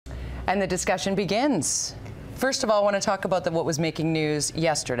And the discussion begins. First of all, I want to talk about what was making news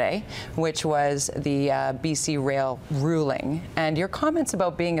yesterday, which was the BC Rail ruling. And your comments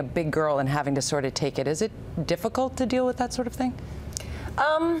about being a big girl and having to sort of take it. Is it difficult to deal with that sort of thing?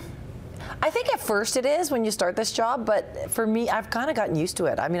 I think at first it is when you start this job, but for me, I've kind of gotten used to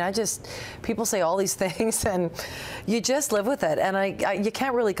it. I mean, people say all these things and you just live with it. And you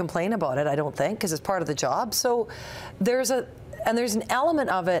can't really complain about it, I don't think, because it's part of the job. So there's an element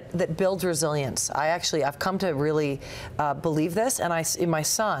of it that builds resilience. I've come to really believe this, and my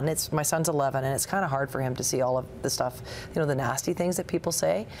son's 11, and it's kind of hard for him to see all of the stuff, the nasty things that people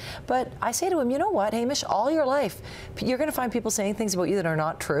say. But I say to him, you know what, Hamish, all your life, you're going to find people saying things about you that are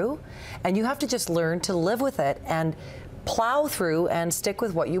not true, and you have to just learn to live with it and plow through and stick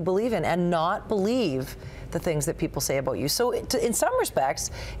with what you believe in and not believe the things that people say about you. So in some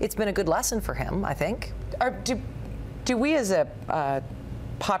respects, it's been a good lesson for him, I think. Do we as a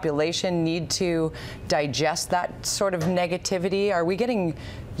population need to digest that sort of negativity? Are we getting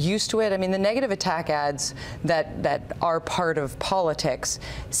used to it? I mean, the negative attack ads that are part of politics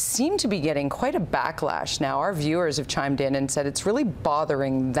seem to be getting quite a backlash now. Our viewers have chimed in and said it's really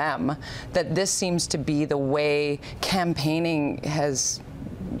bothering them that this seems to be the way campaigning has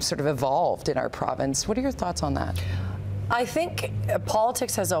sort of evolved in our province. What are your thoughts on that? I think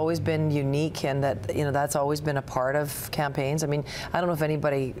politics has always been unique, and that's always been a part of campaigns. I mean, I don't know if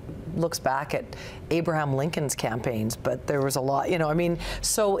anybody looks back at Abraham Lincoln's campaigns, but there was a lot, I mean,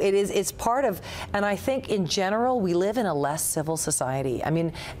 so it's part of, and I think in general, we live in a less civil society. I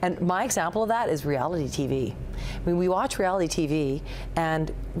mean, and my example of that is reality TV. I mean, we watch reality TV,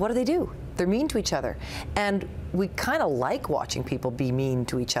 and what do? They're mean to each other. And we kind of like watching people be mean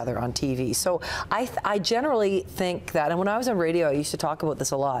to each other on TV. So I generally think that, and when I was on radio, I used to talk about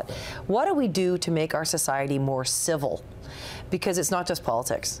this a lot. What do we do to make our society more civil? Because it's not just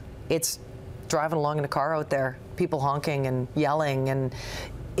politics. It's driving along in a car out there, people honking and yelling, and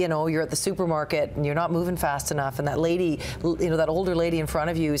you're at the supermarket and you're not moving fast enough, and that lady, that older lady in front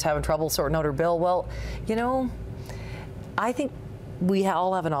of you is having trouble sorting out her bill. Well, I think we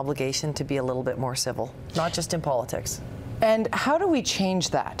all have an obligation to be a little bit more civil, not just in politics. And how do we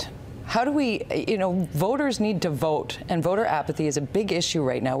change that? How do we, voters need to vote, and voter apathy is a big issue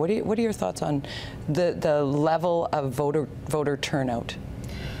right now. What are your thoughts on the level of voter turnout?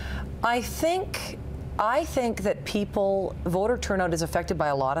 I think that voter turnout is affected by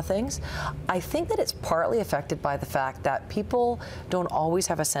a lot of things. I think that it's partly affected by the fact that people don't always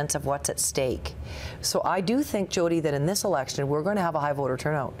have a sense of what's at stake. So I do think, Jody, that in this election, we're going to have a high voter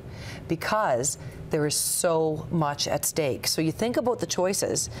turnout because there is so much at stake. So you think about the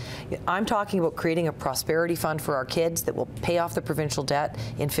choices. I'm talking about creating a prosperity fund for our kids that will pay off the provincial debt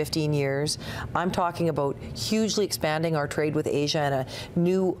in 15 years. I'm talking about hugely expanding our trade with Asia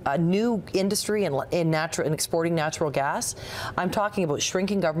and a new industry in exporting natural gas. I'm talking about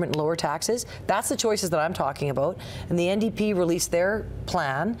shrinking government and lower taxes. That's the choices that I'm talking about. And the NDP released their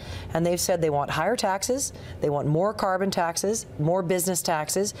plan, and they've said they want higher taxes, they want more carbon taxes, more business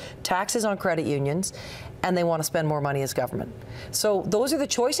taxes, taxes on credit unions, and they want to spend more money as government. So those are the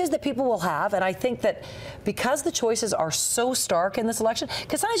choices that people will have, and I think that because the choices are so stark in this election,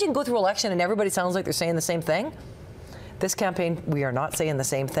 because sometimes you can go through election and everybody sounds like they're saying the same thing. This campaign, we are not saying the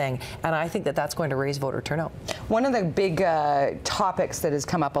same thing, and I think that that's going to raise voter turnout. One of the big topics that has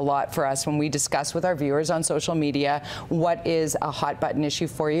come up a lot for us when we discuss with our viewers on social media what is a hot button issue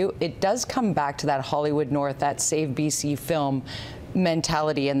for you, it does come back to that Hollywood North, that Save BC film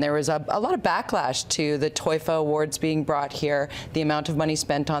mentality, and there was a lot of backlash to the TOIFA awards being brought here, the amount of money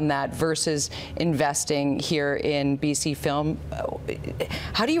spent on that versus investing here in BC film.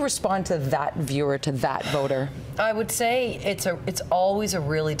 How do you respond to that viewer, to that voter? I would say it's always a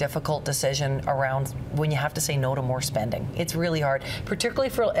really difficult decision around when you have to say no to more spending. It's really hard, particularly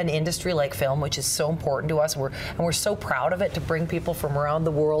for an industry like film, which is so important to us. We're so proud of it to bring people from around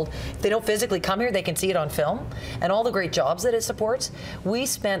the world. If they don't physically come here, they can see it on film and all the great jobs that it supports. We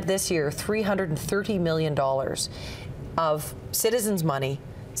spent this year $330 million of citizens' money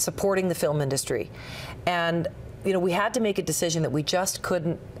supporting the film industry. And we had to make a decision that we just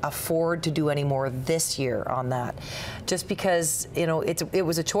couldn't afford to do any more this year on that, just because it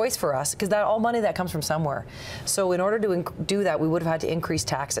was a choice for us, because all money that comes from somewhere. So in order to do that, we would have had to increase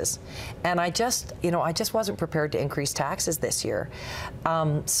taxes, and I just wasn't prepared to increase taxes this year.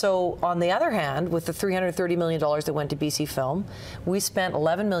 So on the other hand, with the $330 million that went to BC Film, we spent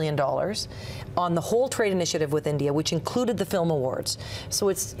 $11 million on the whole trade initiative with India, which included the film awards. So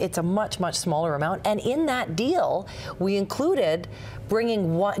it's a much smaller amount, and in that deal, we included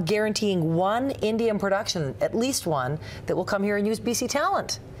guaranteeing one Indian production, at least one, that will come here and use BC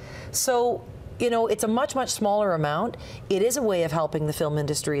talent. So, you know, it's a much, much smaller amount. It is a way of helping the film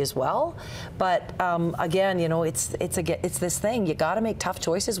industry as well. But again, you know, it's this thing. You got to make tough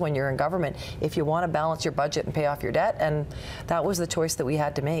choices when you're in government if you want to balance your budget and pay off your debt. And that was the choice that we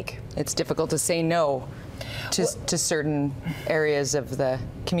had to make. It's difficult to say no to certain areas of the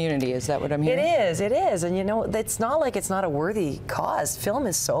community. Is that what I'm hearing? It is. And you know, it's not like it's not a worthy cause. Film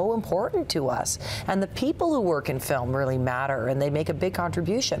is so important to us. And the people who work in film really matter, and they make a big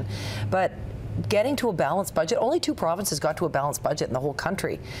contribution. But getting to a balanced budget, only 2 provinces got to a balanced budget in the whole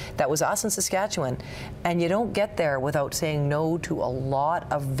country. That was us and Saskatchewan. And you don't get there without saying no to a lot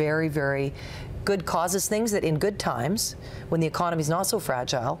of very, very good causes, things that in good times, when the economy's not so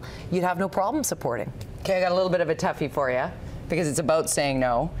fragile, you'd have no problem supporting. Okay, I got a little bit of a toughie for you, because it's about saying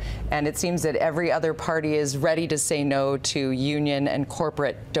no, and it seems that every other party is ready to say no to union and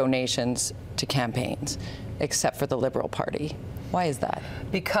corporate donations to campaigns, except for the Liberal Party. Why is that?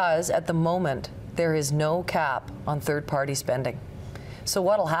 Because at the moment, there is no cap on third-party spending. So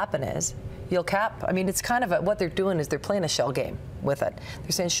what'll happen is, you'll cap, I mean, it's kind of what they're doing is they're playing a shell game with it.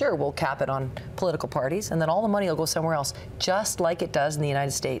 They're saying, sure, we'll cap it on political parties, and then all the money will go somewhere else, just like it does in the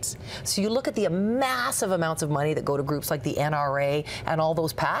United States. So you look at the massive amounts of money that go to groups like the NRA and all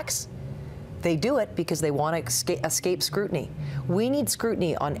those PACs. They do it because they want to escape scrutiny. We need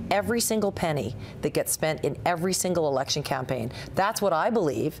scrutiny on every single penny that gets spent in every single election campaign. That's what I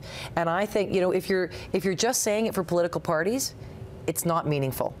believe, and I think, you know, if you're just saying it for political parties, it's not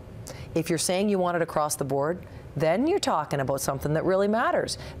meaningful. If you're saying you want it across the board, then you're talking about something that really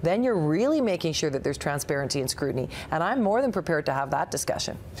matters. Then you're really making sure that there's transparency and scrutiny. And I'm more than prepared to have that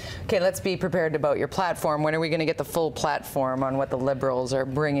discussion. Okay, let's be prepared about your platform. When are we going to get the full platform on what the Liberals are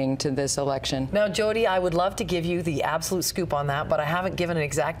bringing to this election? Now, Jody, I would love to give you the absolute scoop on that, but I haven't given an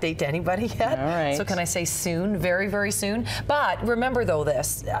exact date to anybody yet. All right. So can I say soon, very, very soon? But remember, though,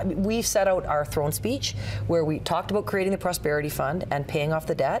 this. We've set out our throne speech where we talked about creating the Prosperity Fund and paying off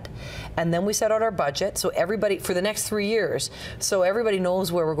the debt. And then we set out our budget. So everybody, for the next 3 years, so everybody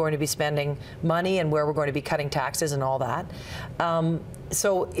knows where we're going to be spending money and where we're going to be cutting taxes and all that.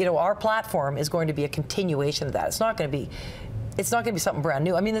 So, you know, our platform is going to be a continuation of that. It's not going to be something brand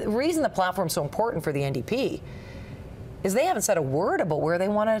new. I mean, the reason the platform is so important for the NDP is they haven't said a word about what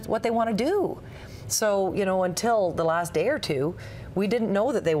they want to do. So, you know, until the last day or two, we didn't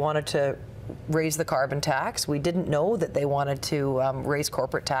know that they wanted to raise the carbon tax. We didn't know that they wanted to raise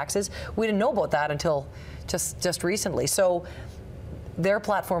corporate taxes. We didn't know about that until just recently. So their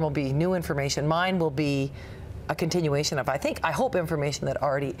platform will be new information. Mine will be a continuation of, I hope, information that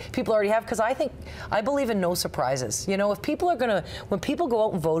people already have, because I believe in no surprises. You know, when people go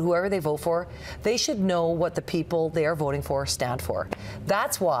out and vote, whoever they vote for, they should know what the people they are voting for stand for.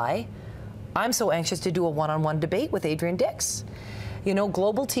 That's why I'm so anxious to do a one-on-one debate with Adrian Dix. You know,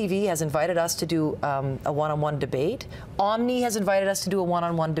 Global TV has invited us to do a one-on-one debate. Omni has invited us to do a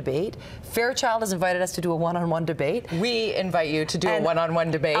one-on-one debate. Fairchild has invited us to do a one-on-one debate. We invite you to do a one-on-one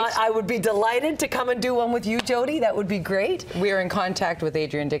debate. I would be delighted to come and do one with you, Jody. That would be great. We are in contact with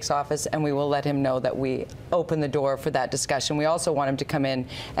Adrian Dix's office, and we will let him know that we open the door for that discussion. We also want him to come in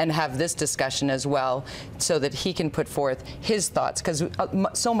and have this discussion as well, so that he can put forth his thoughts, because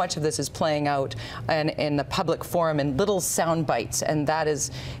so much of this is playing out in the public forum in little sound bites. And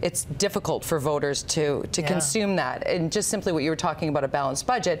it's difficult for voters to consume that. And just simply what you were talking about, a balanced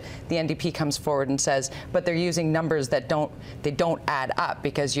budget, the NDP comes forward and says, but they're using numbers that don't add up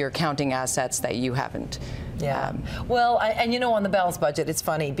because you're counting assets that you haven't. Yeah. Well, and you know, on the balanced budget, it's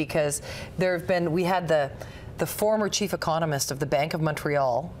funny because we had the former chief economist of the Bank of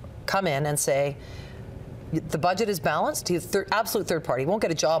Montreal come in and say, the budget is balanced. He's absolute third party. He won't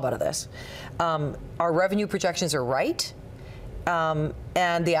get a job out of this. Our revenue projections are right.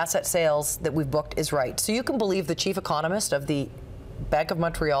 And the asset sales that we've booked is right. So you can believe the chief economist of the Bank of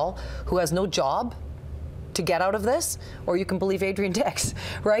Montreal, who has no job to get out of this, or you can believe Adrian Dix,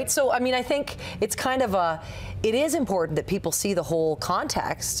 right? So, I mean, I think it's kind of it is important that people see the whole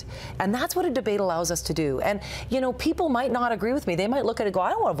context, and that's what a debate allows us to do. And, you know, people might not agree with me. They might look at it and go,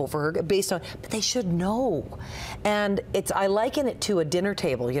 I don't want to vote for her based on, but they should know. And I liken it to a dinner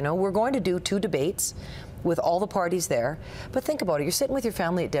table, you know. We're going to do 2 debates with all the parties there. But think about it. You're sitting with your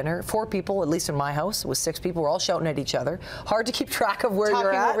family at dinner, 4 people, at least in my house, it was 6 people. We're all shouting at each other. Hard to keep track of where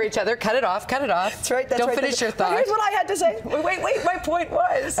you're at. Talking over each other. Cut it off. Cut it off. That's right. That's Don't right. finish your thought. But here's what I had to say. Wait. My point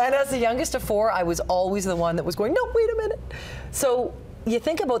was. And as the youngest of 4, I was always the one that was going, no, wait a minute. So you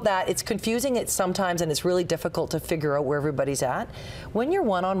think about that, it's confusing sometimes, and it's really difficult to figure out where everybody's at. When you're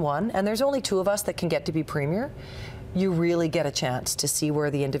one-on-one, and there's only 2 of us that can get to be premier, you really get a chance to see where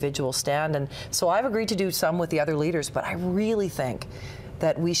the individuals stand. And so I've agreed to do some with the other leaders, but I really think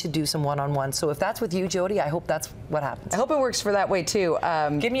that we should do some one-on-one. So if that's with you, Jody, I hope that's what happens. I hope it works for that way too.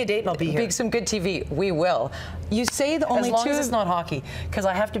 Give me a date and I'll be here. Some good TV. We will. You say the only as long two. as it's not hockey, because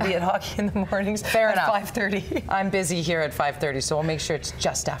I have to be at hockey in the mornings. Fair at enough. 5:30. I'm busy here at 5:30, so we'll make sure it's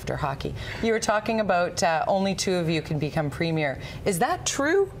just after hockey. You were talking about only two of you can become premier. Is that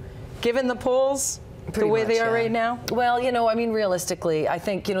true, given the polls? Pretty the way much, they are yeah. right now? Well, you know, I mean, realistically, I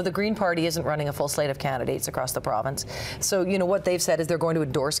think, you know, the Green Party isn't running a full slate of candidates across the province. So, you know, what they've said is they're going to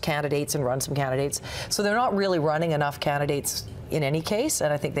endorse candidates and run some candidates. So they're not really running enough candidates in any case.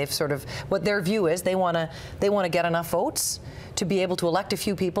 And I think they've sort of, what their view is, they want to get enough votes to be able to elect a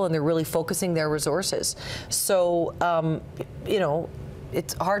few people, and they're really focusing their resources. So, you know,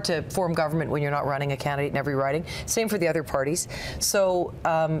 it's hard to form government when you're not running a candidate in every riding. Same for the other parties. So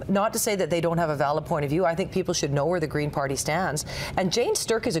not to say that they don't have a valid point of view. I think people should know where the Green Party stands. And Jane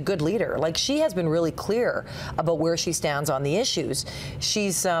Sturck is a good leader. Like, she has been really clear about where she stands on the issues.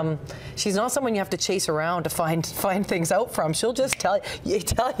 She's not someone you have to chase around to find things out from. She'll just tell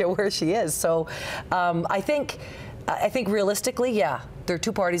you where she is. So I think realistically, yeah, there are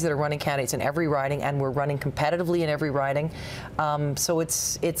two parties that are running candidates in every riding, and we're running competitively in every riding. So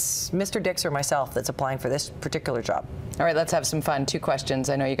it's Mr. Dix or myself that's applying for this particular job. All right, let's have some fun. Two questions.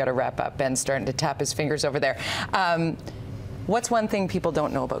 I know you got to wrap up. Ben's starting to tap his fingers over there. What's one thing people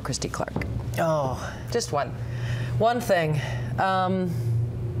don't know about Christy Clark? Oh, just one. One thing.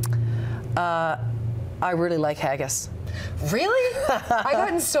 I really like haggis. Really? I got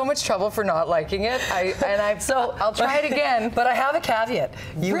in so much trouble for not liking it. I'll try it again. But I have a caveat.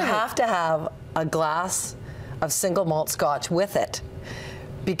 You Really? have to have a glass of single malt scotch with it,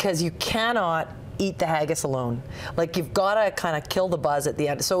 because you cannot eat the haggis alone. Like, you've got to kind of kill the buzz at the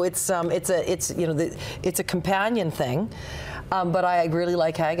end. So it's a companion thing. But I really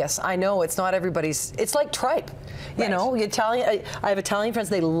like haggis. I know it's not everybody's. It's like tripe. You know, I have Italian friends.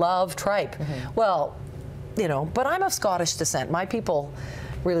 They love tripe. Mm-hmm. Well, you know, but I'm of Scottish descent. My people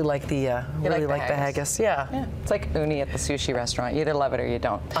really like the haggis. Yeah. It's like uni at the sushi restaurant. You either love it or you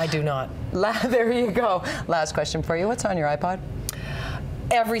don't. I do not. There you go. Last question for you. What's on your iPod?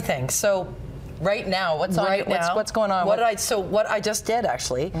 Everything. So right now, what's going on? What I just did,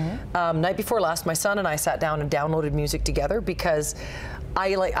 actually, night before last, my son and I sat down and downloaded music together, because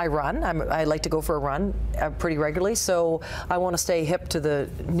I run. I like to go for a run pretty regularly, so I want to stay hip to the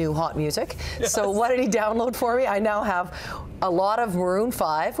new hot music. Yes. So what did he download for me? I now have a lot of Maroon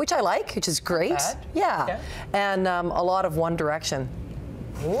 5, which I like, which is great. Not bad. Yeah. And a lot of One Direction.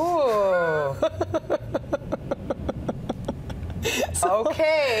 Ooh.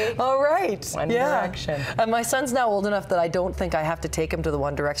 Okay. All right. One Direction. And my son's now old enough that I don't think I have to take him to the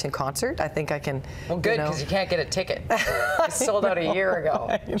One Direction concert. I think I can. Well, good, because you can't get a ticket. It sold out a year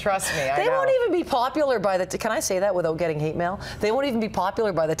ago. Trust me, I know. They won't even be popular by the. Can I say that without getting hate mail? They won't even be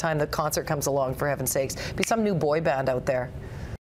popular by the time the concert comes along. For heaven's sakes, be some new boy band out there.